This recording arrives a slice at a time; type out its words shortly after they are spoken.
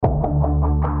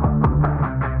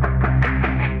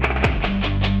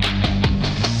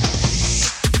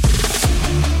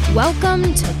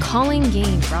Welcome to Calling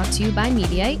Game, brought to you by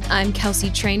Mediate. I'm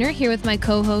Kelsey Trainer, here with my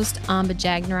co-host, Amba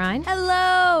Jagnarine.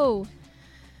 Hello!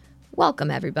 Welcome,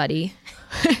 everybody.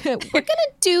 We're going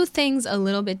to do things a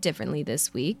little bit differently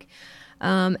this week.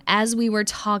 As we were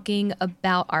talking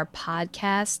about our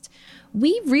podcast,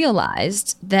 we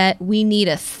realized that we need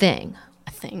a thing.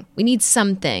 We need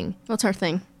something. What's our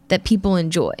thing? That people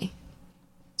enjoy.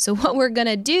 So what we're going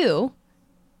to do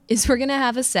is we're going to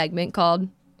have a segment called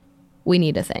We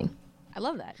Need a Thing. I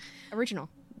love that. Original.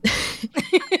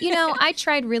 I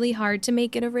tried really hard to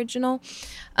make it original.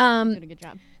 Did a good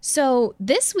job. So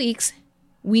this week's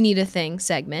We Need a Thing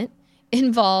segment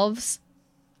involves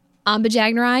Amba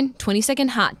Jagnarine 20-second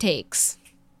hot takes.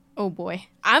 Oh boy.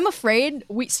 I'm afraid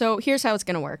so here's how it's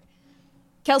going to work.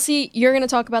 Kelsey, you're going to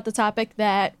talk about the topic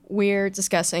that we're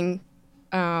discussing.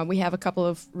 We have a couple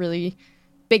of really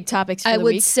big topics for the week.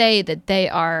 I would say that they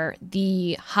are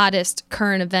the hottest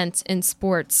current events in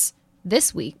sports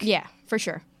this week. Yeah, for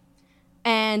sure.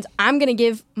 And I'm going to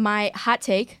give my hot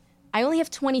take. I only have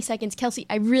 20 seconds. Kelsey,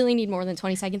 I really need more than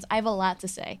 20 seconds. I have a lot to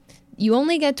say. You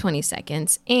only get 20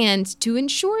 seconds. And to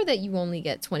ensure that you only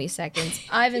get 20 seconds,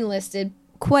 I've enlisted,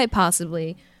 quite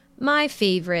possibly, my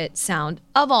favorite sound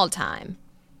of all time.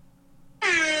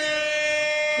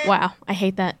 Wow, I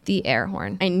hate that. The air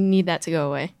horn. I need that to go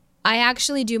away. I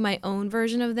actually do my own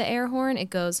version of the air horn.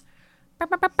 It goes... Burr,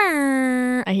 burr, burr,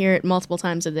 burr. I hear it multiple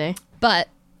times a day. But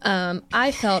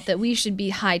I felt that we should be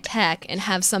high tech and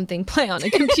have something play on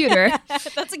a computer.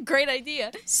 That's a great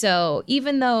idea. So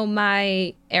even though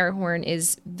my air horn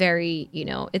is very,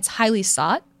 it's highly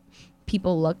sought,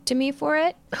 people look to me for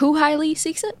it. Who highly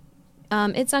seeks it?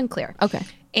 It's unclear. Okay.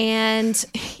 And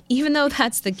even though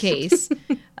that's the case,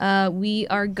 we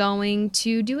are going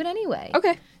to do it anyway.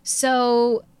 Okay.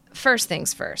 So first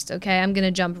things first, okay? I'm going to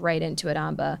jump right into it,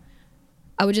 Amba.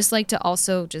 I would just like to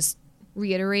also just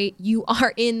reiterate, you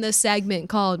are in the segment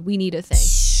called We Need a Thing.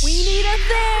 We need a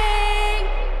thing!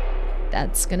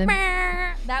 That's going to be...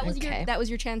 That was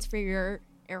your chance for your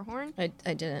air horn?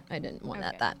 I didn't want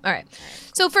that. All right.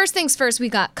 So first things first, we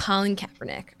got Colin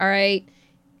Kaepernick, all right?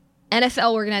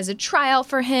 NFL organized a tryout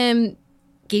for him,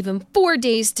 gave him 4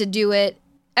 days to do it.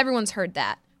 Everyone's heard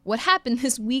that. What happened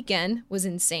this weekend was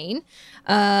insane.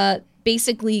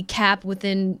 Basically, Cap,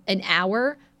 within an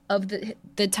hour of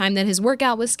the time that his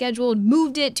workout was scheduled,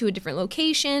 moved it to a different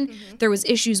location. Mm-hmm. There was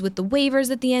issues with the waivers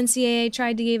that the NCAA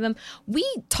tried to give him. We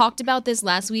talked about this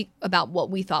last week about what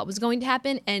we thought was going to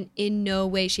happen, and in no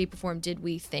way, shape, or form did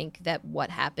we think that what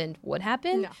happened would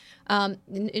happen. No.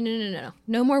 No.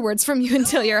 No more words from you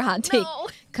until your hot take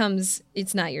comes.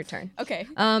 It's not your turn. Okay.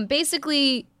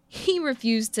 Basically, he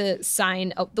refused to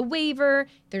sign up the waiver.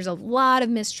 There's a lot of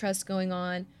mistrust going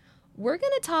on. We're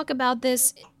going to talk about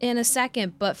this in a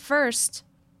second, but first,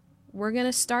 we're going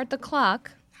to start the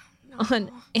clock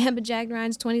on Amba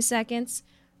Jagnarine's 20 seconds.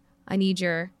 I need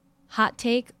your hot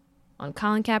take on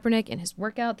Colin Kaepernick and his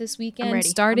workout this weekend. I'm ready.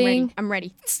 Starting. I'm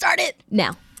ready. Start it!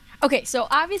 Now. Okay, so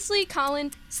obviously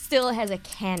Colin still has a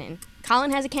cannon.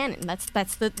 Colin has a cannon. That's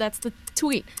the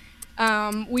tweet.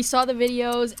 We saw the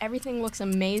videos. Everything looks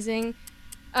amazing.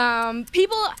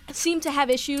 People seem to have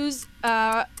issues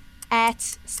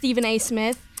at Stephen A.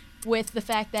 Smith with the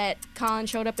fact that Colin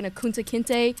showed up in a Kunta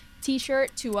Kinte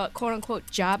t-shirt to a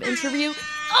quote-unquote job interview.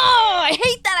 Oh, I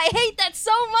hate that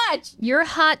so much. Your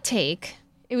hot take.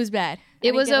 It was bad.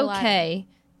 It was okay.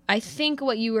 I think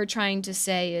what you were trying to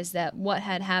say is that what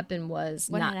had happened was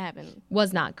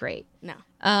not great. No.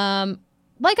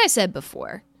 Like I said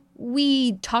before,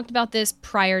 we talked about this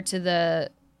prior to the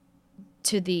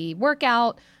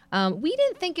workout. We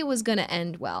didn't think it was going to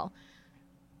end well.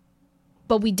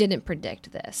 But we didn't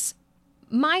predict this.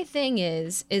 My thing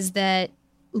is that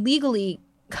legally,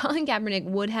 Colin Kaepernick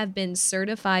would have been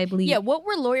certifiably... Yeah, what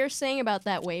were lawyers saying about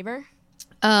that waiver?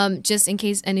 Just in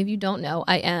case any of you don't know,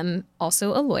 I am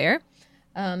also a lawyer.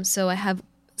 So I have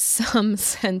some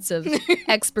sense of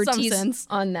expertise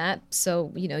on that.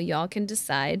 So, y'all can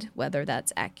decide whether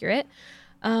that's accurate.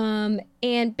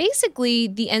 And basically,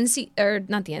 not the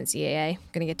NCAA, I'm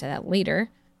going to get to that later.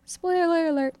 Spoiler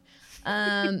alert.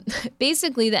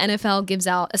 Basically, the NFL gives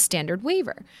out a standard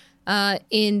waiver.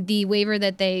 In the waiver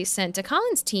that they sent to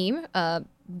Colin's team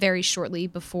very shortly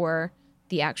before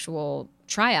the actual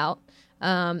tryout,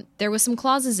 there was some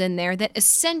clauses in there that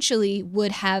essentially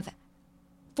would have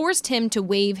forced him to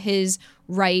waive his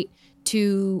right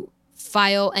to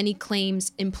file any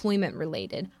claims employment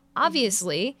related.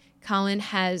 Obviously, Colin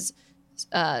has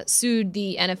sued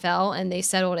the NFL and they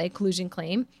settled a collusion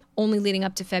claim only leading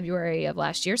up to February of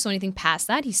last year. So anything past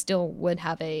that, he still would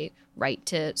have a right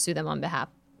to sue them on behalf.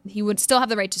 He would still have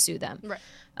the right to sue them.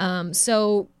 Right.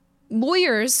 So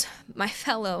lawyers, my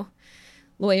fellow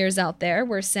lawyers out there,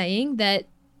 were saying that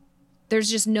there's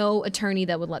just no attorney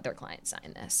that would let their client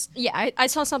sign this. Yeah, I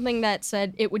saw something that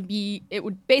said it would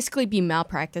basically be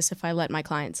malpractice if I let my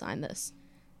client sign this.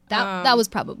 That was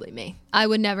probably me. I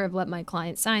would never have let my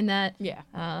client sign that. Yeah.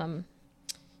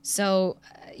 So,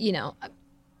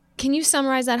 can you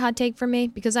summarize that hot take for me?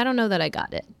 Because I don't know that I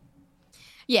got it.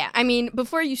 Yeah, I mean,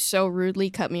 before you so rudely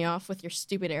cut me off with your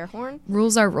stupid air horn.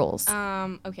 Rules are rules.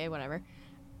 Okay, whatever.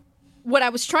 What I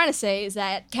was trying to say is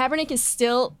that Kaepernick is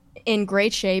still in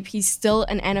great shape. He's still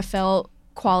an NFL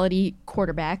quality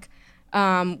quarterback.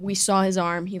 We saw his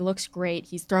arm. He looks great.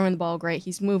 He's throwing the ball great.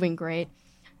 He's moving great.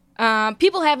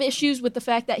 People have issues with the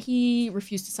fact that he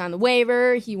refused to sign the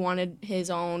waiver. He wanted his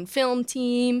own film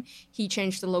team. He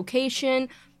changed the location.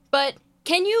 But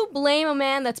can you blame a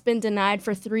man that's been denied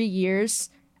for 3 years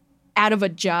out of a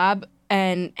job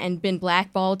and been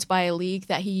blackballed by a league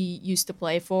that he used to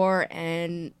play for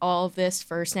and all of this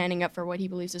for standing up for what he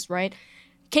believes is right?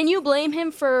 Can you blame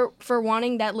him for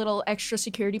wanting that little extra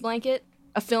security blanket,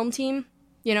 a film team,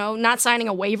 not signing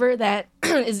a waiver that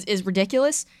is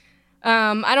ridiculous?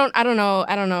 I don't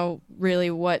know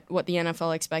really what the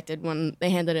NFL expected when they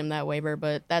handed him that waiver,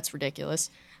 but that's ridiculous.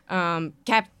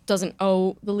 Cap doesn't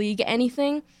owe the league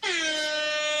anything.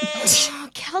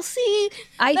 Kelsey,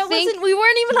 we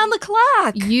weren't even on the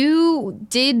clock. You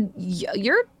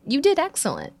did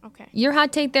excellent. Okay. Your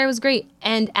hot take there was great.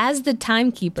 And as the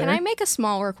timekeeper, can I make a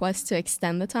small request to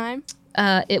extend the time?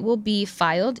 It will be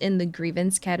filed in the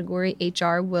grievance category.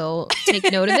 HR will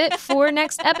take note of it for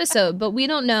next episode, but we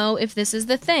don't know if this is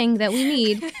the thing that we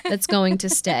need that's going to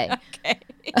stay. Okay.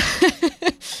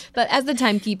 But as the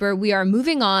timekeeper, we are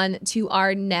moving on to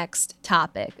our next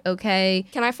topic, okay?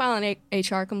 Can I file an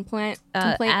HR complaint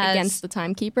against the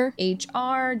timekeeper?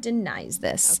 HR denies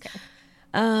this.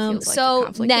 Okay.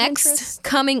 So next,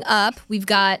 coming up, we've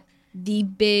got the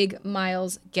big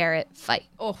Myles Garrett fight.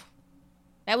 Oh,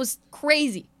 that was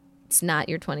crazy. It's not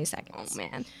your 20 seconds. Oh,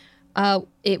 man.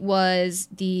 It was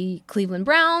the Cleveland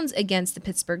Browns against the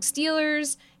Pittsburgh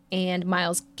Steelers, and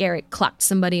Myles Garrett clocked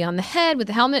somebody on the head with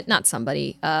a helmet. Not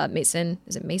somebody. Mason.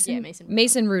 Is it Mason? Yeah, Mason.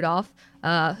 Mason Rudolph,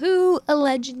 who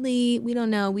allegedly, we don't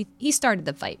know, he started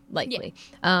the fight, likely.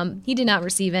 Yeah. He did not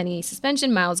receive any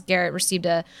suspension. Myles Garrett received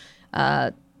a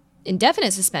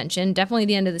indefinite suspension, definitely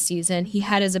the end of the season. He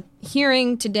had his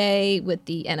hearing today with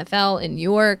the NFL in New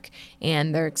York,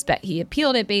 and he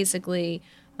appealed it basically,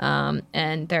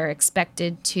 and they're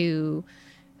expected to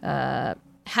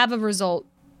have a result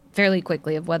fairly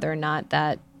quickly of whether or not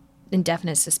that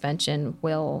indefinite suspension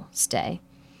will stay.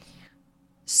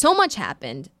 So much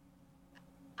happened.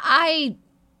 I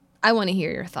want to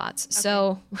hear your thoughts. Okay.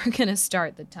 So we're going to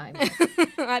start the timer.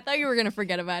 I thought you were going to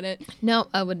forget about it. No,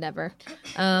 I would never.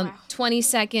 20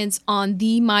 seconds on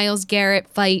the Myles Garrett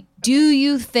fight. Do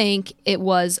you think it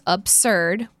was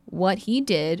absurd what he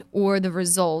did, or the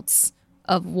results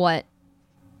of what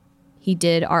he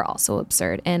did are also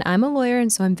absurd? And I'm a lawyer,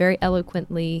 and so I'm very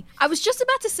eloquently... I was just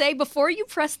about to say, before you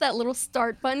press that little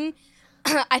start button,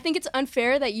 I think it's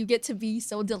unfair that you get to be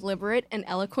so deliberate and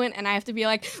eloquent, and I have to be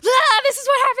like, this is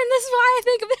what happened, this is why I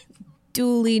think of it.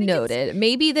 Duly noted.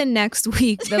 Maybe the next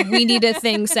week the We Need a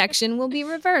Thing section will be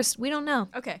reversed. We don't know.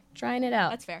 Okay. Trying it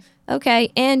out. That's fair.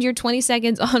 Okay, and your 20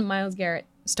 seconds on Myles Garrett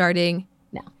starting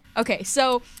now. Okay,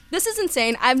 so this is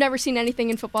insane. I've never seen anything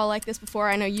in football like this before.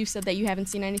 I know you said that you haven't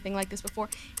seen anything like this before.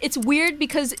 It's weird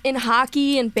because in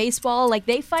hockey and baseball,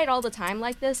 they fight all the time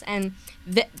like this, and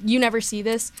you never see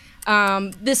this.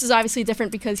 This is obviously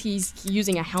different because he's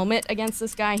using a helmet against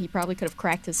this guy. He probably could have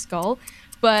cracked his skull.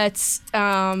 But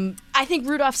I think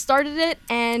Rudolph started it,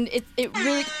 and it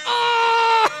really...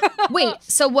 Wait,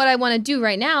 so what I want to do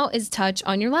right now is touch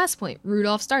on your last point.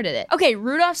 Rudolph started it. Okay,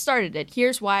 Rudolph started it.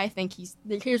 Here's why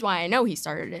I know he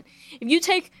started it. If you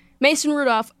take Mason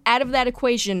Rudolph out of that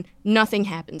equation, nothing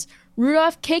happens.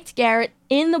 Rudolph kicked Garrett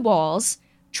in the balls,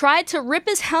 tried to rip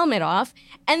his helmet off,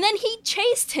 and then he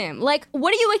chased him. What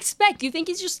do you expect? You think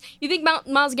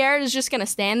Myles Garrett is just going to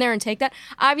stand there and take that?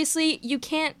 Obviously, you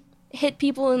can't hit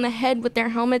people in the head with their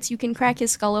helmets. You can crack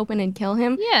his skull open and kill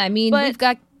him. Yeah, I mean, we've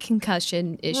got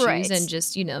concussion issues and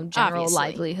just, general obviously.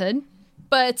 Livelihood.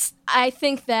 But I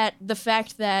think that the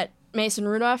fact that Mason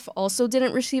Rudolph also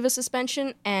didn't receive a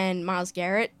suspension and Myles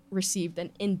Garrett received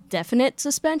an indefinite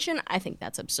suspension, I think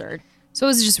that's absurd. So I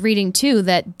was just reading, too,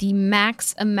 that the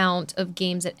max amount of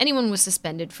games that anyone was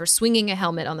suspended for swinging a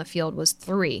helmet on the field was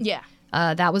 3. Yeah.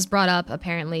 That was brought up,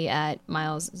 apparently, at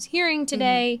Myles' hearing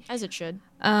today. Mm-hmm. As it should.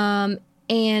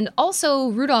 And also,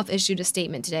 Rudolph issued a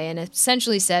statement today and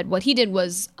essentially said what he did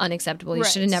was unacceptable. He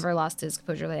should have never lost his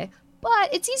composure.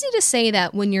 But it's easy to say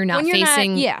that when you're not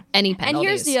facing any penalties. And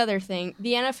here's the other thing.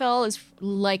 The NFL is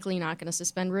likely not going to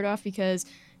suspend Rudolph because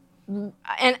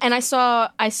and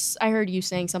I heard you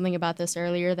saying something about this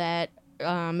earlier that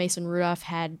Mason Rudolph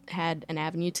had an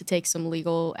avenue to take some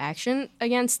legal action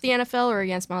against the NFL or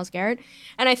against Myles Garrett.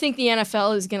 And I think the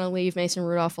NFL is going to leave Mason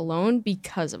Rudolph alone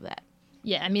because of that.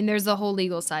 Yeah, I mean, there's the whole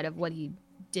legal side of what he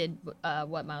did,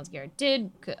 what Myles Garrett did,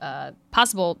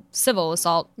 possible civil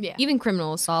assault, even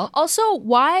criminal assault. Also,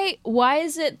 why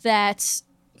is it that,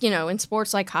 in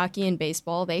sports like hockey and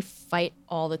baseball, they fight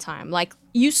all the time? Like,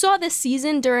 you saw this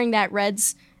season during that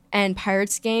Reds and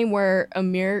Pirates game where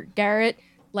Amir Garrett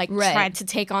tried to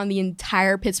take on the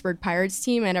entire Pittsburgh Pirates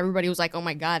team, and everybody was like, "Oh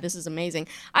my God, this is amazing."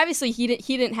 Obviously, he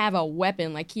didn't have a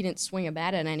weapon, like he didn't swing a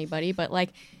bat at anybody, but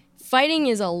fighting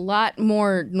is a lot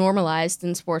more normalized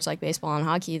in sports like baseball and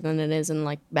hockey than it is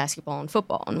in basketball and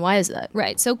football. And why is that?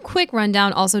 Right. So quick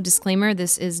rundown. Also, disclaimer: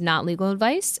 this is not legal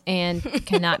advice and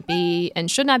cannot be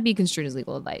and should not be construed as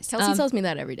legal advice. Kelsey tells me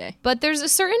that every day. But there's a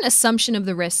certain assumption of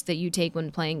the risk that you take when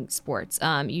playing sports.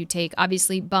 You take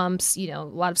obviously bumps. A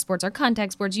lot of sports are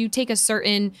contact sports. You take a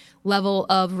certain level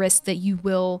of risk that you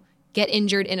will get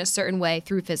injured in a certain way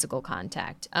through physical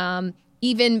contact.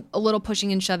 Even a little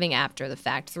pushing and shoving after the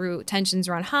fact through tensions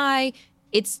run high,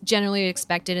 it's generally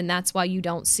expected. And that's why you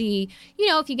don't see,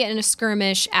 if you get in a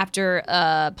skirmish after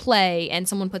a play and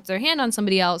someone puts their hand on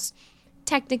somebody else,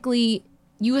 technically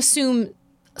you assume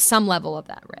some level of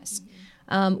that risk.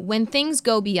 When things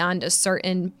go beyond a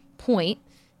certain point,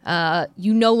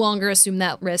 you no longer assume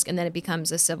that risk, and then it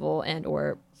becomes a civil and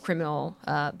or criminal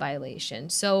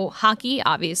violation. So hockey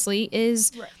obviously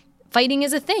is... Right. Fighting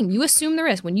is a thing. You assume the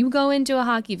risk. When you go into a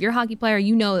hockey, if you're a hockey player,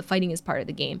 you know that fighting is part of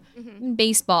the game.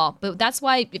 Baseball. But that's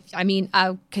why,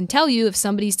 I can tell you if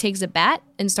somebody takes a bat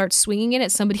and starts swinging it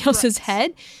at somebody else's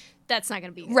head. That's not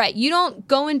going to be good. Right. You don't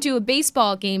go into a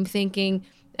baseball game thinking,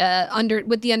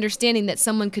 with the understanding that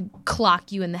someone could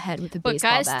clock you in the head with a baseball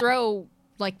bat. But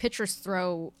guys pitchers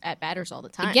throw at batters all the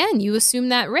time. Again, you assume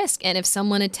that risk. And if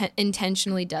someone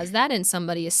intentionally does that and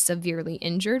somebody is severely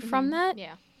injured from that.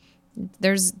 Yeah.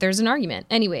 There's an argument.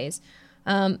 Anyways,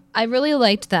 I really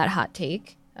liked that hot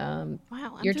take. Wow,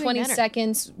 your 20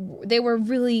 seconds, they were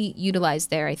really utilized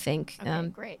there, I think. Okay,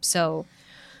 great. So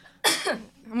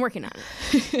I'm working on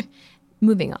it.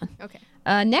 Moving on. Okay.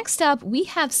 Next up, we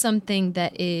have something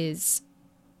that is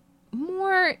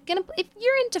more if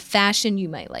you're into fashion, you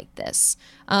might like this.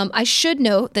 I should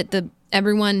note that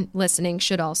everyone listening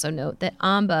should also note that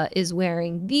Amba is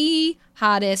wearing the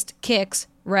hottest kicks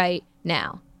right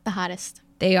now. The hottest.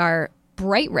 They are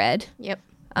bright red. Yep.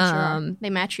 Sure. They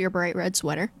match your bright red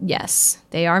sweater. Yes,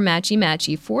 they are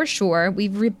matchy for sure.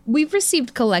 We've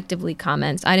received collectively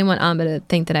comments. I didn't want Amba to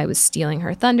think that I was stealing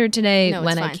her thunder today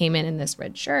when I came in this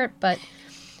red shirt, but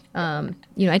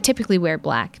I typically wear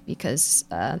black because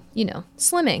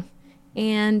slimming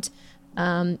and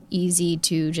easy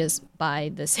to just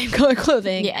buy the same color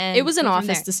clothing. Yeah, and it was an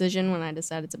office decision when I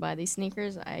decided to buy these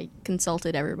sneakers. I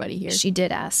consulted everybody here. She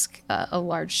did ask a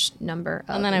large number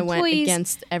of and then employees, I went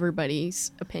against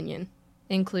everybody's opinion,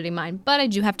 including mine. But I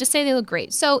do have to say they look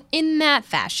great. So in that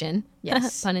fashion,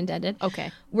 yes, pun intended.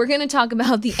 Okay, we're going to talk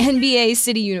about the NBA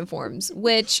city uniforms,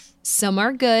 which some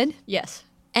are good, yes,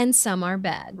 and some are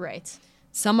bad. Right.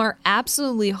 Some are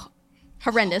absolutely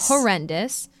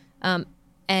horrendous.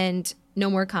 And no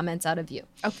more comments out of you.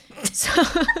 Okay. So,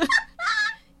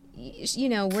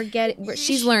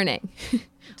 she's learning.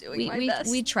 Doing my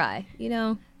best. We try,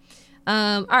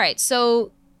 all right.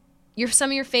 So some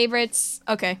of your favorites.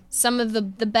 Okay. Some of the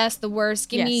best, the worst.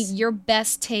 Give me your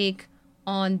best take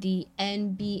on the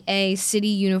NBA city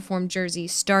uniform jersey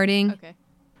starting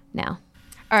now.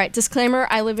 All right, disclaimer,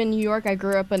 I live in New York. I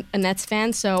grew up a Nets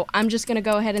fan, so I'm just going to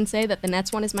go ahead and say that the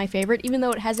Nets one is my favorite, even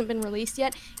though it hasn't been released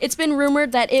yet. It's been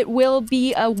rumored that it will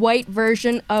be a white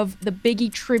version of the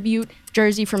Biggie tribute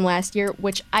jersey from last year,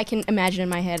 which I can imagine in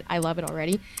my head. I love it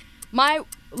already. My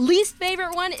least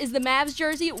favorite one is the Mavs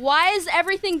jersey. Why is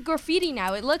everything graffiti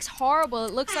now? It looks horrible.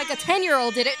 It looks like a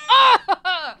 10-year-old did it.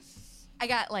 Oh! I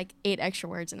got 8 extra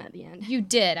words in at the end. You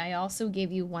did. I also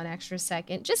gave you 1 extra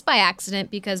second just by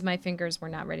accident because my fingers were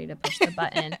not ready to push the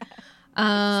button.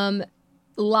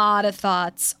 Lot of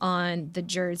thoughts on the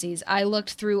jerseys. I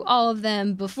looked through all of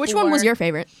them before. Which one was your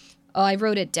favorite? Oh, I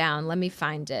wrote it down. Let me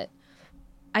find it.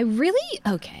 I really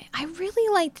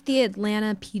liked the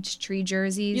Atlanta Peachtree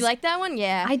jerseys. You like that one?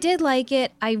 Yeah. I did like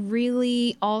it. I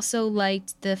really also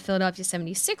liked the Philadelphia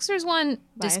 76ers one.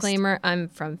 Biased. Disclaimer, I'm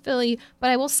from Philly,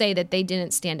 but I will say that they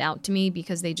didn't stand out to me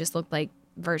because they just looked like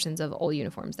versions of old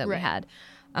uniforms that we had.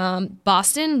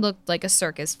 Boston looked like a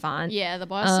circus font. Yeah, the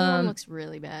Boston one looks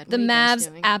really bad. The Mavs,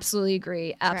 absolutely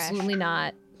agree. Absolutely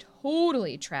not.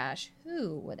 Totally trash.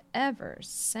 Who would ever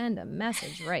send a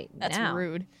message right now? That's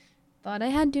rude. Thought I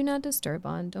had Do Not Disturb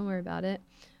on. Don't worry about it.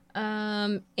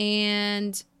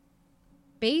 And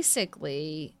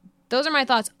basically, those are my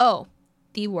thoughts. Oh,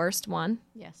 the worst one.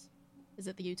 Yes. Is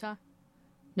it the Utah?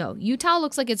 No, Utah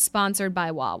looks like it's sponsored by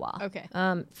Wawa. Okay.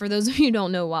 For those of you who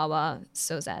don't know Wawa,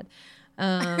 so sad.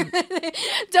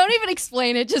 Don't even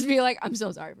explain it. Just be like, I'm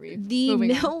so sorry for you. The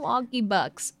Milwaukee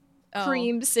Bucks,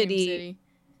 Cream City.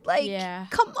 Like,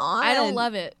 come on. I don't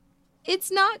love it.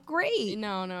 It's not great.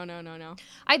 No.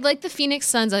 I'd like the Phoenix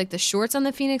Suns. I like the shorts on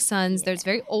the Phoenix Suns. There's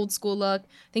very old school look.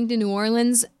 I think the New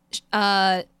Orleans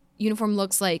uniform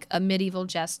looks like a medieval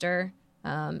jester.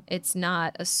 It's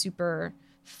not a super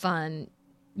fun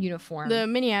uniform. The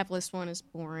Minneapolis one is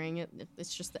boring.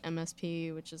 It's just the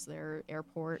MSP, which is their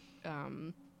airport.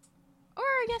 Or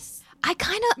I guess I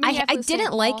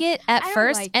didn't like it at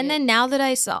first, and then now that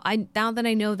I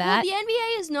know that, the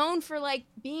NBA is known for like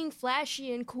being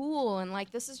flashy and cool, and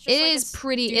like this is just it is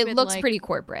pretty. It looks pretty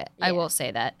corporate. Yeah. I will say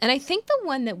that, and I think the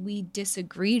one that we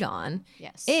disagreed on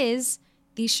is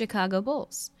the Chicago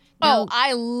Bulls. Now,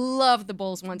 I love the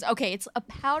Bulls ones. Okay, it's a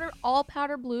all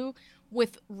powder blue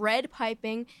with red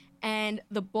piping and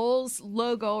the Bulls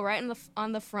logo right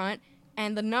on the front.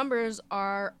 And the numbers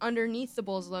are underneath the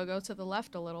Bulls logo to the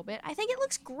left a little bit. I think it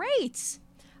looks great.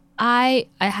 I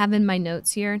have in my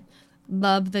notes here,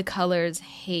 love the colors,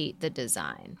 hate the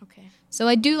design. Okay. So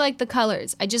I do like the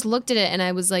colors. I just looked at it and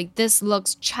I was like, this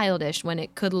looks childish when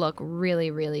it could look really,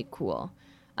 really cool.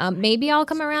 Maybe I'll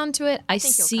come around to it. I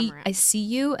see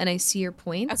you and I see your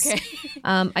points. Okay.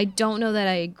 I don't know that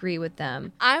I agree with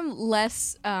them. I'm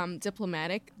less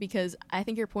diplomatic because I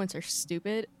think your points are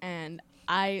stupid and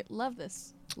I love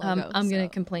this logo. I'm going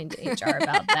to complain to HR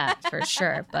about that for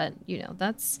sure. But,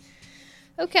 that's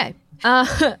okay.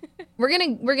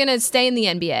 We're gonna stay in the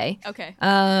NBA. Okay.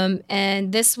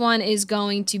 And this one is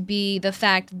going to be the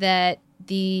fact that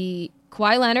the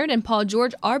Kawhi Leonard and Paul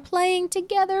George are playing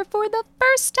together for the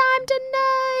first time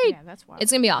tonight. Yeah, that's wild.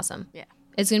 It's going to be awesome. Yeah.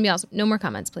 It's going to be awesome. No more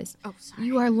comments, please. Oh, sorry.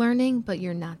 You are learning, but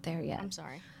you're not there yet. I'm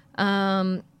sorry.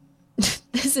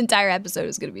 This entire episode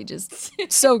is going to be just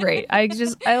so great. I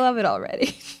love it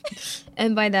already.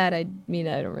 And by that, I mean,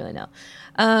 I don't really know.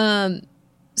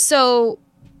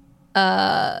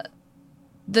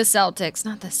 The Celtics,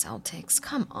 not the Celtics.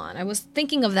 Come on. I was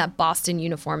thinking of that Boston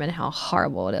uniform and how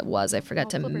horrible it was. I forgot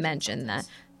to mention that.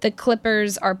 The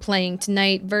Clippers are playing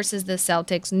tonight versus the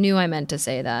Celtics. Knew I meant to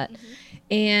say that. Mm-hmm.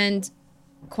 And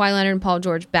Kawhi Leonard and Paul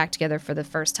George back together for the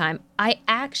first time. I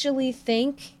actually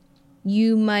think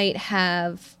you might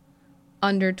have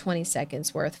under 20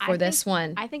 seconds worth for this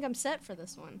one. I think I'm set for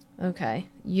this one. Okay.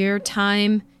 Your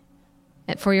time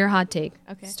for your hot take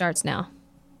starts now.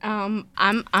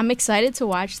 I'm excited to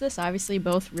watch this. Obviously,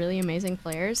 both really amazing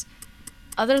players.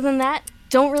 Other than that,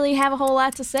 don't really have a whole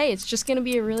lot to say. It's just going to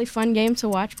be a really fun game to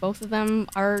watch. Both of them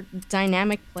are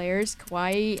dynamic players.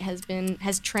 Kawhi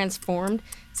has transformed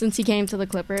since he came to the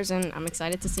Clippers, and I'm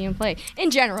excited to see him play.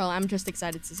 In general, I'm just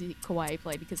excited to see Kawhi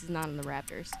play because he's not in the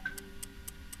Raptors.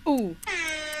 Ooh.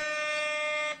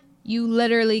 You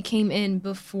literally came in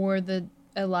before the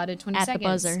allotted 20 seconds. At the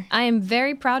buzzer. I am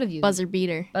very proud of you. Buzzer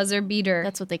beater. Buzzer beater.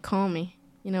 That's what they call me.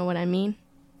 You know what I mean?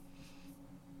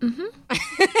 Mm-hmm.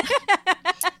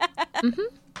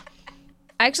 Mm-hmm.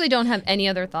 I actually don't have any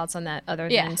other thoughts on that other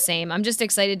than same. I'm just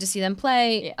excited to see them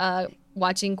play. Yeah.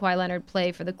 Watching Kawhi Leonard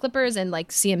play for the Clippers and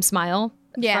see him smile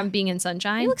from being in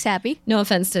sunshine. He looks happy. No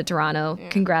offense to Toronto. Yeah.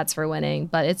 Congrats for winning,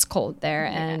 but it's cold there,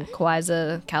 and Kawhi's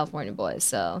a California boy,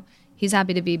 so he's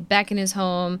happy to be back in his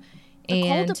home. The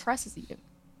cold depresses you.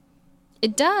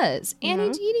 It does.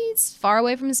 And he's far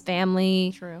away from his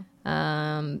family. True.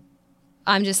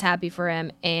 I'm just happy for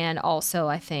him. And also,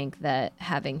 I think that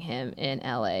having him in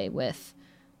LA with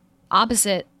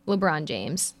opposite LeBron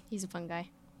James. He's a fun guy.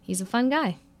 He's a fun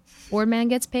guy. Boardman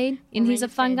gets paid, and he's a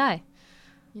fun guy.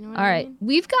 You know what All right.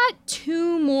 We've got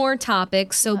 2 more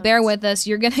topics, so bear with us.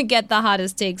 You're going to get the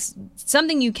hottest takes,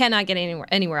 something you cannot get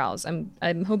anywhere else.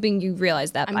 I'm hoping you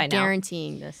realize that by now. I'm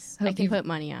guaranteeing this. I can put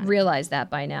money on it. Realize that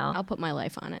by now. I'll put my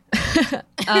life on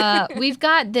it. We've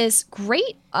got this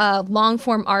great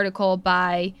long-form article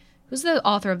by, who's the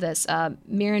author of this?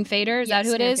 Mirin Fader? Is that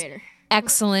who it is? Fader.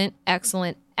 Excellent,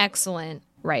 excellent, excellent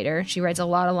writer. She writes a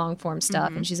lot of long-form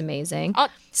stuff, and she's amazing.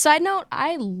 Side note,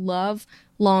 I love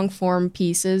long-form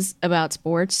pieces about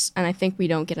sports, and I think we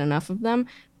don't get enough of them.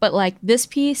 But this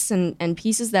piece and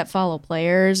pieces that follow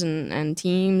players and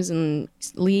teams and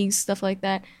leagues, stuff like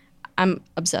that, I'm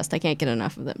obsessed. I can't get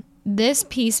enough of them. This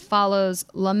piece follows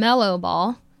LaMelo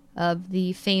Ball of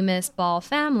the famous Ball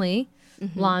family,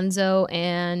 Lonzo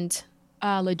and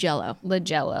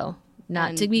LaGello. Not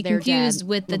And to be their confused dad,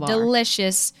 with the LeVar.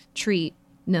 delicious treat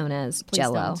known as Please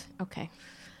Jello. don't. Okay.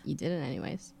 You did it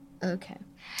anyways. Okay.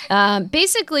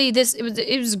 Basically,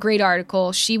 it was a great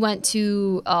article. She went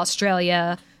to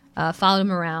Australia, followed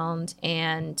him around,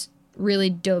 and really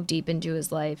dove deep into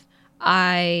his life.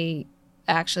 I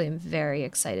actually am very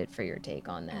excited for your take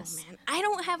on this. Oh, man. I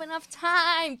don't have enough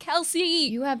time, Kelsey.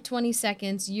 You have 20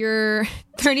 seconds. Your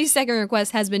 30-second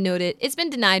request has been noted. It's been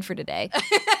denied for today.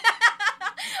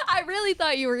 I really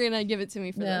thought you were going to give it to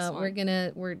me for this No,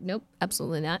 one. nope,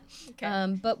 absolutely not.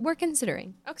 Okay. But we're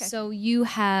considering. Okay. So you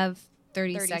have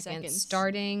 30 30 seconds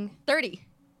starting 30.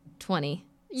 20.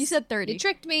 You said 30. You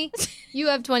tricked me. You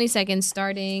have 20 seconds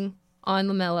starting on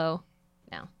LaMelo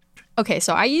now. Okay,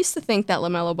 so I used to think that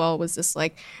LaMelo Ball was this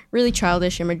like really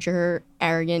childish, immature,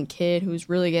 arrogant kid who was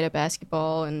really good at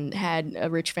basketball and had a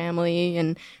rich family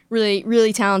and really,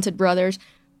 really talented brothers.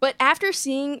 But after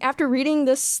reading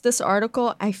this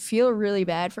article, I feel really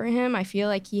bad for him. I feel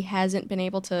like he hasn't been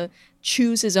able to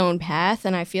choose his own path,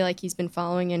 and I feel like he's been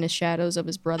following in the shadows of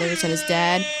his brothers and his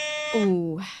dad.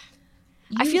 Ooh.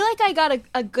 I feel like I got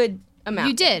a good amount.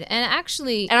 You did. And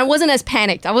actually, And I wasn't as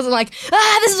panicked. I wasn't like,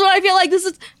 this is what I feel like.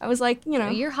 I was like,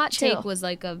 your hot chill. take was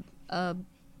like a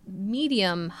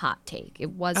medium hot take. It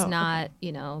was not,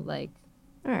 like,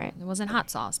 All right. it wasn't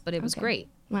hot sauce, but it was Okay. great.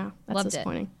 Wow, that's Loved it.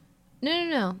 disappointing.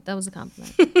 No. That was a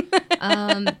compliment.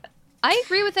 I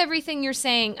agree with everything you're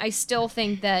saying. I still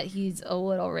think that he's a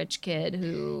little rich kid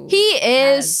who He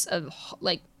is.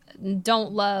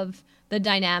 don't love the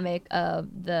dynamic of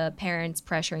the parents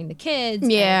pressuring the kids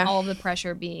Yeah. and all of the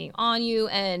pressure being on you.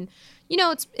 And,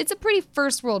 it's a pretty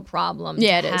first world problem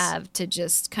Yeah, to it is. have to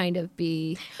just kind of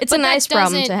be. It's but a that nice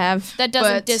problem to doesn't- have. That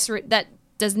but-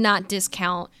 does not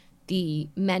discount the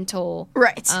mental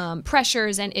Right.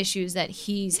 pressures and issues that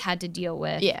he's had to deal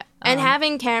with. Yeah. And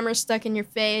having cameras stuck in your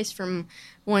face from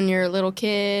when you're a little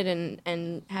kid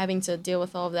and having to deal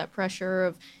with all of that pressure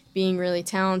of being really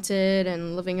talented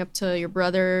and living up to your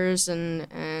brothers and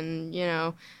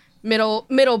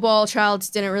middle ball childs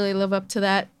didn't really live up to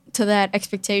that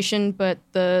expectation, but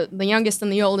the youngest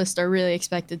and the oldest are really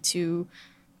expected to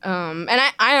and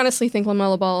I honestly think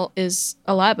LaMelo Ball is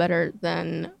a lot better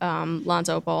than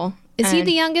Lonzo Ball. Is he And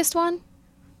the youngest one?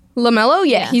 LaMelo?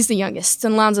 Yeah, Yeah. he's the youngest,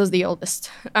 and Lonzo's the oldest.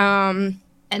 And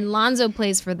Lonzo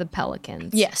plays for the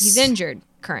Pelicans. Yes. He's injured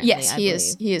currently. Yes, I he believe.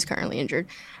 is. He is currently injured.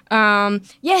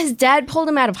 His dad pulled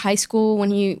him out of high school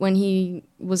when he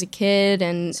was a kid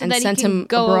and So that sent he can him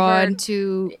go abroad. over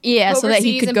to So that he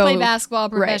overseas could and go play basketball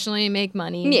professionally and make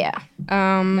money. Yeah.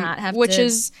 Not have which to-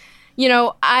 is,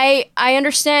 I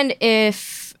understand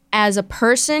if as a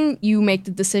person you make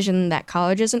the decision that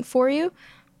college isn't for you,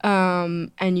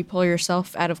 and you pull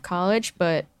yourself out of college,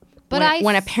 but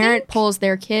when a parent pulls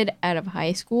their kid out of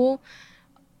high school,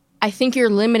 I think you're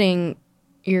limiting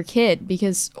your kid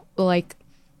because, like,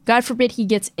 God forbid he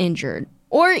gets injured.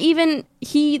 Or even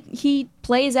he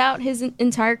plays out his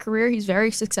entire career. He's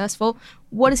very successful.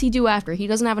 What does he do after? He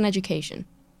doesn't have an education.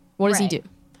 What does he Right. do?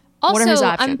 Also, What are his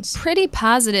options? I'm pretty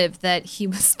positive that he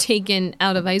was taken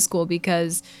out of high school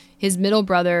because his middle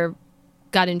brother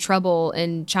got in trouble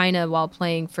in China while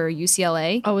playing for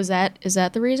UCLA. Oh, is that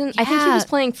the reason? I think he Yeah. was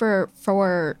playing for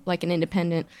like an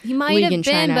independent He might league have in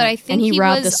been, China, but I think and he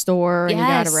robbed was, a store and he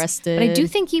got Yes, arrested. But I do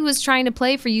think he was trying to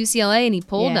play for UCLA and he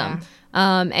pulled Yeah. him.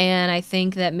 And I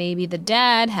think that maybe the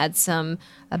dad had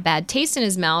a bad taste in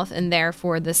his mouth, and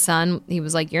therefore the son, he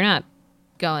was like, "You're not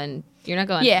going. Yeah, you're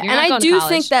and not I going to do college."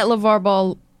 think that LeVar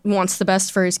Ball wants the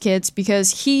best for his kids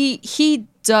because he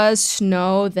does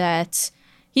know that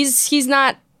he's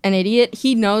not an idiot.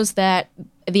 He knows that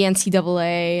the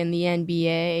NCAA and the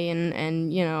NBA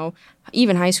and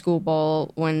even high school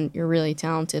ball, when you're really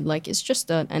talented, like, it's just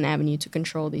an avenue to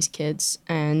control these kids.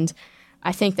 And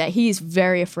I think that he's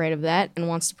very afraid of that and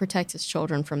wants to protect his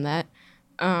children from that,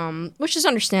 which is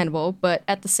understandable. But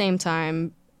at the same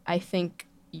time, I think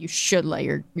you should let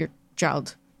your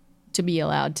child to be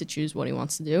allowed to choose what he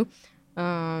wants to do.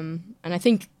 And I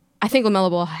think LaMelo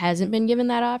Ball hasn't been given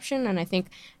that option. And I think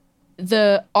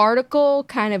the article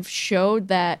kind of showed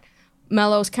that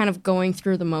Melo's kind of going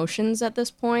through the motions at this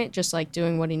point, just like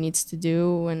doing what he needs to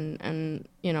do and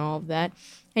all of that.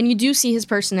 And you do see his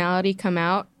personality come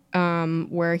out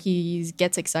where he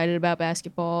gets excited about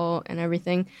basketball and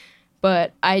everything.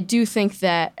 But I do think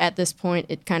that at this point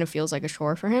it kind of feels like a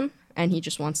chore for him, and he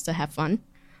just wants to have fun.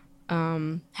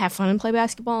 Have fun and play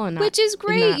basketball, and not, Which is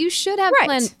great. You should have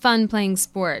Right. fun playing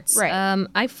sports. Right.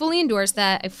 I fully endorse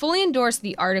that. I fully endorse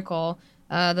the article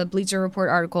the Bleacher Report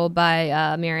article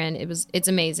by Marion. It's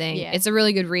amazing. Yeah. It's a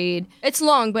really good read. It's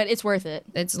long, but it's worth it.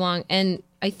 It's long, and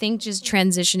I think just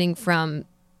transitioning from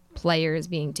players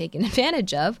being taken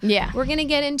advantage of. Yeah. We're gonna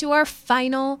get into our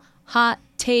final hot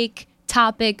take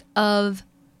topic of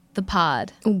the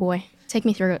pod. Oh boy, take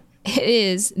me through it. It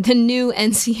is the new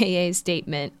NCAA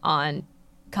statement on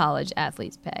college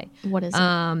athletes' pay. What is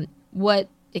it? What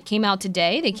it came out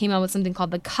today. They came out with something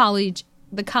called the college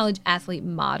athlete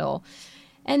model.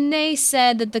 And they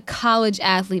said that the college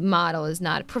athlete model is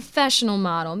not a professional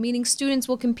model, meaning students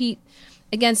will compete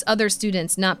against other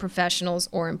students, not professionals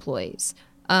or employees.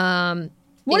 What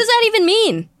does that even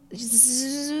mean?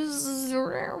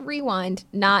 Rewind.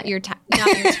 Not your time.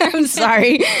 I'm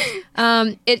sorry.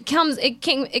 It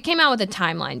came out with a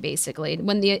timeline basically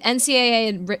when the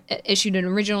NCAA had issued an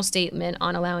original statement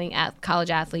on allowing college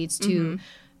athletes to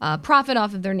profit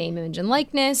off of their name, image, and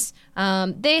likeness.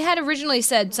 They had originally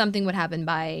said something would happen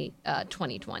by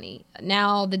 2020.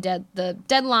 Now the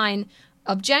deadline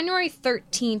of January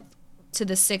 13th to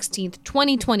the 16th,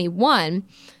 2021,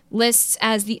 lists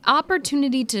as the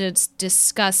opportunity to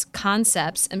discuss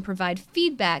concepts and provide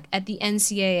feedback at the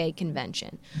NCAA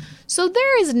convention. So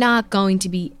there is not going to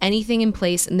be anything in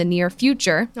place in the near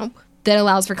future that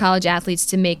allows for college athletes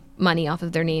to make money off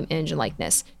of their name, image, and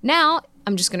likeness. Now,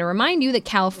 I'm just going to remind you that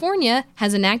California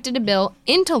has enacted a bill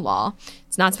into law.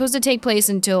 It's not supposed to take place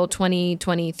until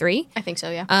 2023. I think so,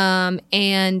 yeah.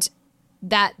 And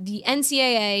that the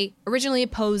NCAA originally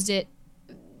opposed it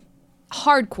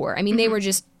hardcore. I mean, they were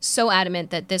just so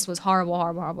adamant that this was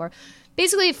horrible.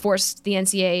 Basically, it forced the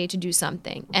NCAA to do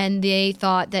something. And they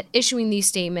thought that issuing these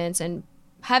statements and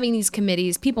having these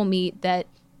committees, people meet, that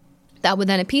would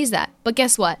then appease that. But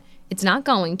guess what? It's not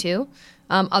going to.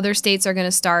 Other states are going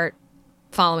to start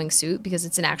following suit because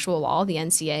it's an actual law. The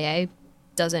NCAA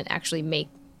doesn't actually make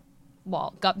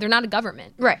law. They're not a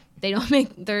government. Right. They don't make,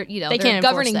 they're they can't a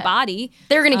governing body.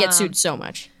 They're going to get sued so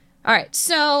much. All right,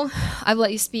 so I've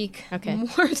let you speak. Okay. More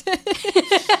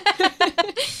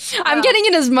I'm getting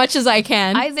in as much as I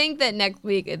can. I think that next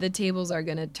week the tables are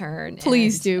going to turn.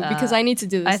 Please do, because I need to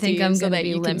do this. I think I'm going to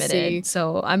be limited,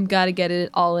 so I'm got to get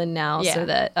it all in now so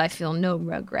that I feel no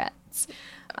regrets.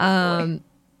 All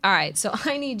right, so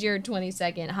I need your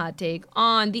 20-second hot take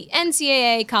on the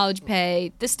NCAA college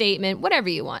pay, the statement, whatever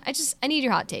you want. I need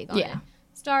your hot take on it.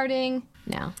 Starting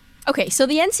now. Okay, so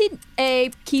the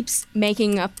NCAA keeps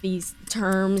making up these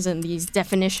terms and these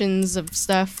definitions of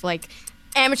stuff. Like,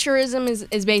 amateurism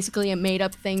is basically a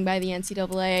made-up thing by the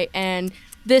NCAA, and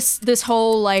this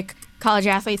whole, like, college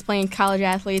athletes playing college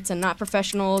athletes and not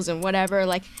professionals and whatever,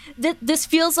 like, this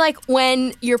feels like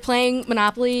when you're playing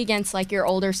Monopoly against, like, your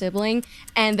older sibling,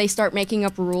 and they start making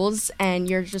up rules, and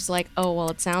you're just like, oh, well,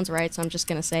 it sounds right, so I'm just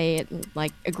gonna say it and,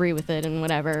 like, agree with it and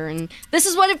whatever, and this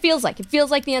is what it feels like. It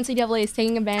feels like the NCAA is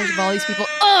taking advantage of all these people.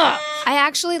 Ugh! I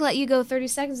actually let you go 30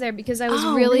 seconds there because I was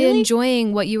really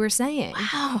enjoying what you were saying.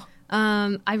 Wow.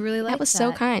 I really liked that. That was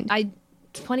so kind.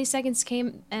 20 seconds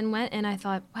came and went, and I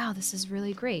thought, wow, this is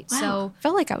really great. Wow. So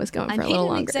felt like I was going for a little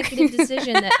longer. I made an executive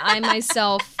decision that I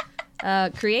myself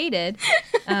created.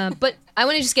 But I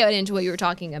want to just get into what you were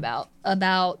talking about.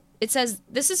 It says,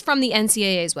 this is from the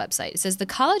NCAA's website. It says, the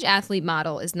college athlete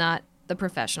model is not the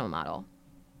professional model.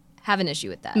 Have an issue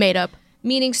with that. Made up.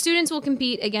 Meaning students will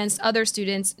compete against other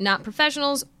students, not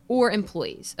professionals or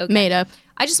employees. Okay? Made up.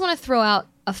 I just want to throw out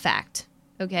a fact.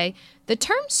 Okay? The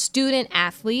term student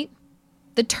athlete,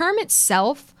 the term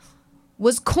itself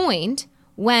was coined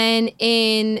when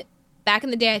back in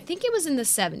the day, I think it was in the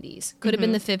 70s, could have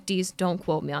been the 50s, don't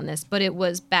quote me on this, but it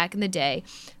was back in the day.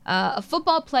 A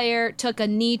football player took a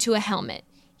knee to a helmet.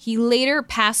 He later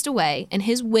passed away, and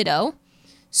his widow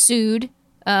sued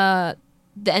the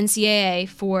NCAA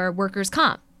for workers'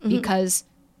 comp because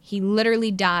he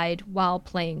literally died while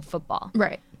playing football.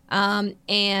 Right. And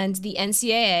the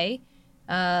NCAA,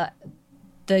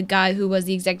 the guy who was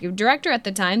the executive director at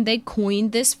the time, they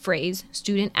coined this phrase,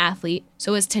 student athlete,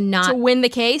 so as to win the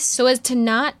case, so as to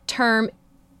not term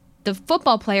the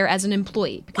football player as an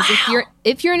employee. Because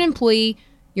if you're an employee,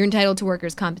 you're entitled to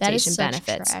workers' compensation benefits.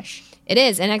 That is such trash. It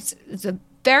is, and it's a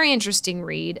very interesting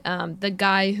read. The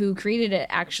guy who created it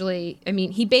actually, I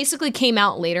mean, he basically came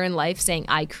out later in life saying,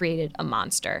 "I created a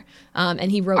monster,"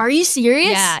 and he wrote. Are you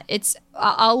serious? Yeah, it's.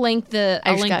 I'll link the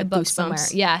book somewhere.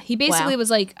 Goosebumps. Yeah, he basically was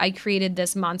like, "I created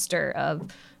this monster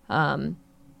of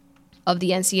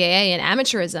the NCAA and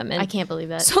amateurism." And I can't believe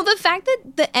that. So the fact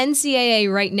that the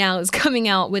NCAA right now is coming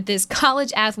out with this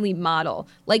college athlete model,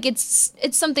 like it's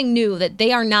something new, that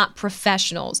they are not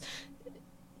professionals.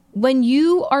 When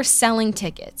you are selling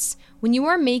tickets, when you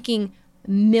are making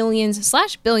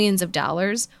millions/billions of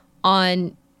dollars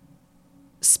on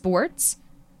sports,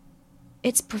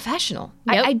 it's professional.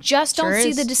 Yep. I just don't Sure see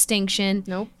is. the distinction.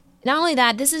 Nope. Not only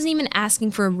that, this isn't even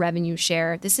asking for a revenue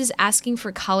share. This is asking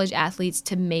for college athletes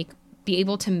to be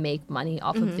able to make money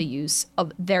off of the use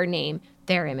of their name,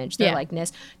 their image, their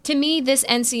likeness. To me, this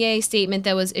NCAA statement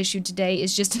that was issued today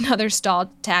is just another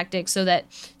stall tactic so that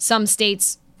some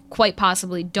states quite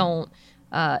possibly don't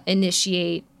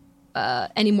initiate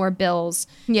any more bills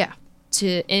Yeah.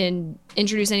 to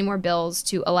introduce any more bills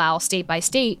to allow state by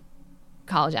state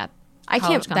college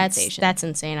compensation. That's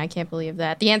insane. I can't believe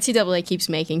that. The NCAA keeps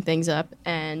making things up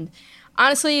and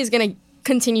honestly is going to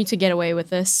continue to get away with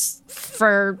this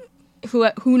for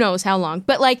who knows how long.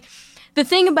 But like the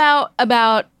thing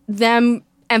about them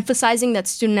emphasizing that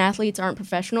student athletes aren't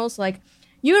professionals, like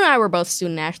you and I were both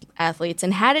student athletes,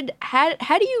 and how do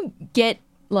you get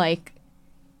like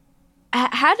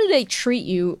how do they treat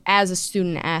you as a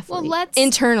student athlete? Well,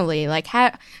 internally, like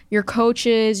how your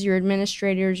coaches, your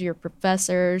administrators, your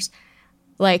professors,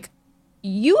 like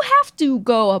you have to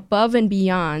go above and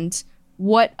beyond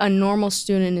what a normal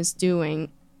student is doing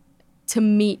to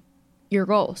meet your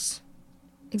goals.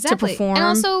 Exactly. To perform. And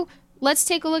also, let's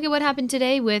take a look at what happened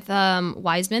today with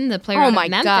Wiseman, the player Oh out my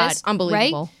of Memphis. God,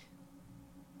 unbelievable. Right?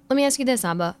 Let me ask you this,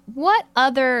 Amba. What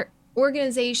other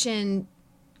organization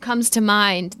comes to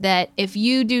mind that if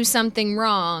you do something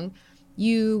wrong,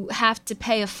 you have to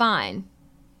pay a fine?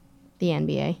 The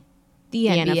NBA, The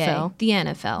NBA, NFL. the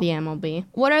NFL. the MLB,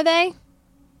 What are they?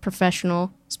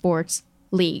 professional sports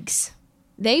leagues.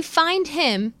 They fined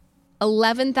him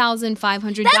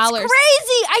 $11,500. That's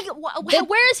crazy.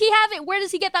 Where does he have it? Where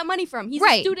does he get that money from? He's a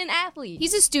Right. student athlete.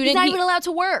 He's a student. He's not He- even allowed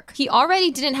to work. He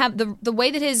already didn't have the way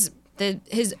that his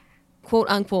quote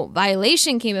unquote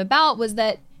violation came about was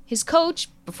that his coach,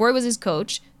 before he was his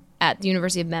coach at the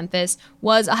University of Memphis,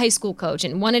 was a high school coach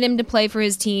and wanted him to play for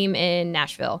his team in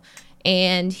Nashville.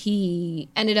 And he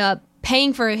ended up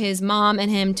paying for his mom and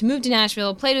him to move to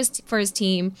Nashville, played for his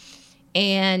team,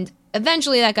 and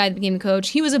eventually that guy became the coach.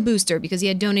 He was a booster because he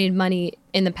had donated money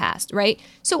in the past, right?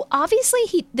 So obviously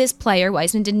this player,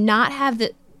 Wiseman, did not have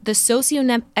the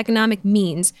socioeconomic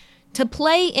means to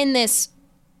play in this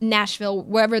Nashville,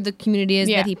 wherever the community is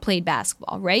that he played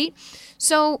basketball, right?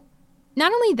 So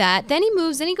not only that, then he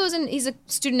moves, then he goes and he's a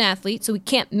student athlete, so he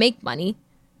can't make money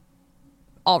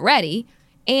already.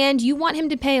 And you want him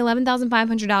to pay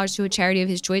 $11,500 to a charity of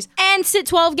his choice And sit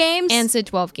 12 games? and sit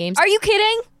 12 games. Are you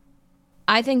kidding?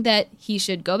 I think that he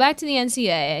should go back to the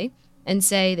NCAA and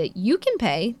say that you can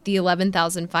pay the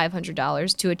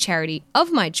 $11,500 to a charity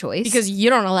of my choice. Because you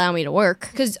don't allow me to work.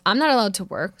 Because I'm not allowed to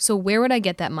work. So where would I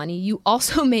get that money? You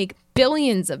also make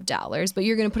billions of dollars, but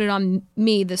you're going to put it on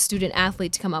me, the student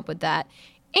athlete, to come up with that.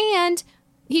 And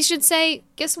he should say,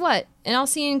 guess what? And I'll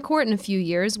see you in court in a few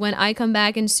years when I come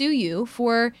back and sue you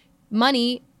for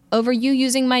money over you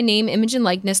using my name, image, and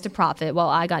likeness to profit while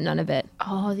I got none of it.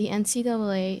 Oh, the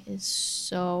NCAA is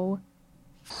so...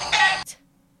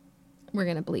 We're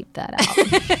going to bleep that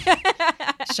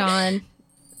out. Sean,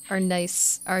 our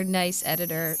nice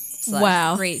editor /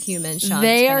 Wow. great human, Sean.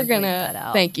 They are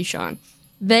gonna... Thank you, Sean.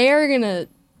 They are gonna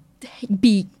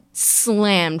be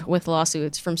slammed with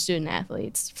lawsuits from student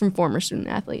athletes, from former student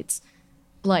athletes.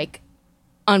 Like,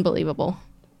 unbelievable.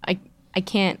 I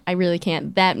really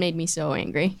can't. That made me so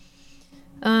angry.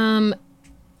 Amba,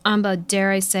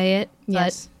 dare I say it?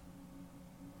 Yes.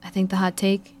 But I think the hot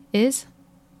take is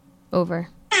over.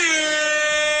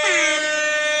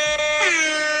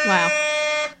 Wow.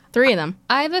 3 of them.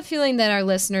 I have a feeling that our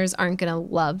listeners aren't going to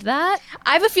love that.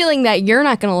 I have a feeling that you're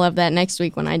not going to love that next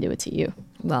week when I do it to you.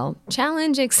 Well,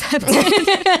 challenge accepted.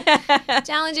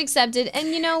 Challenge accepted. And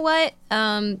you know what?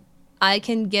 I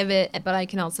can give it, but I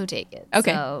can also take it.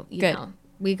 Okay, So, you good. know,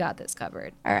 we got this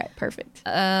covered. All right, perfect.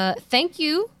 Thank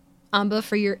you, Amba,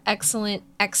 for your excellent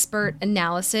expert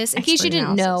analysis. In case you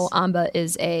didn't know, analysis. Amba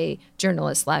is a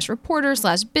journalist / reporter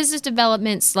 / business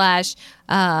development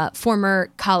 /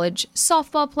 former college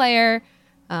softball player,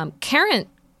 current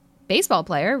baseball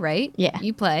player, right? Yeah.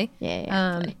 You play.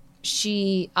 Yeah, I play.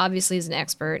 She obviously is an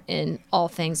expert in all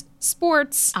things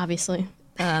sports. Obviously.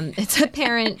 It's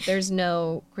apparent there's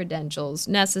no credentials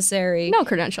necessary. No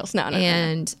credentials. No.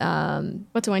 And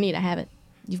What do I need? I have it.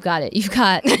 you've got it.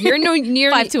 You're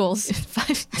near 5 tools.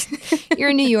 You're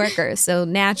a New Yorker, so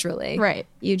naturally, Right.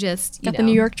 You just Got the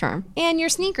New York charm. and your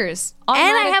sneakers. And I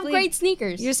have Automatically, great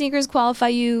sneakers. Your sneakers qualify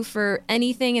you for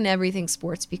anything and everything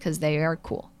sports because they are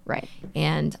cool, Right.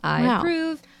 and I Wow.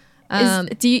 approve.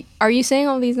 Are you saying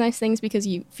all these nice things because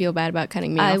you feel bad about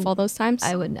cutting me off all those times?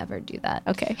 I would never do that.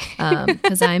 Okay.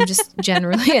 Because I'm just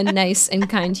generally a nice and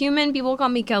kind human. People call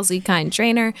me Kelsey Kind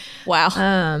Trainer. Wow.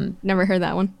 Never heard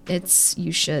that one.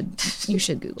 You should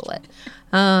Google it.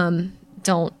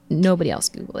 Nobody else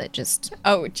Google it. Just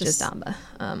Amba.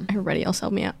 Everybody else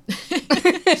help me out.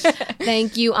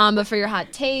 Thank you, Amba, for your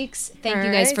hot takes. Thank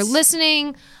you guys for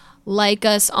listening. Like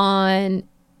us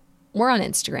we're on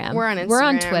Instagram. We're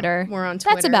on Twitter.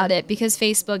 That's about it because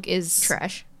Facebook is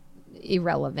trash.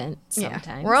 Irrelevant sometimes.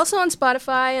 Yeah. We're also on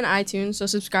Spotify and iTunes, so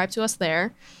subscribe to us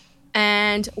there.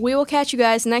 And we will catch you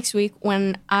guys next week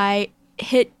when I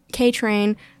hit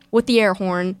K-Train with the air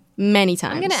horn many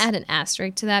times. I'm going to add an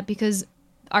asterisk to that because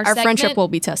our friendship will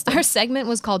be tested. Our segment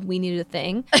was called We Need a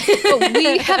Thing, but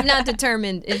we have not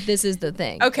determined if this is the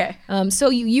thing. Okay. So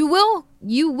you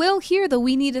will hear the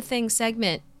We Need a Thing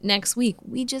segment next week.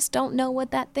 We just don't know what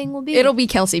that thing will be. It'll be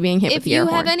Kelsey being hit with the air horn.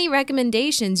 If you have any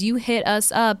recommendations, you hit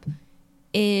us up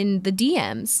in the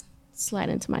DMs. Slide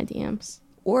into my DMs.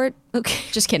 Okay.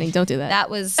 Just kidding. Don't do that. That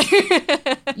was,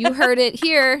 you heard it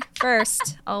here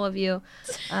first, all of you.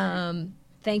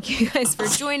 Thank you guys for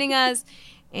joining us.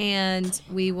 And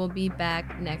we will be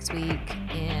back next week.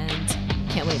 And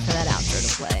can't wait for that outro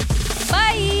to play.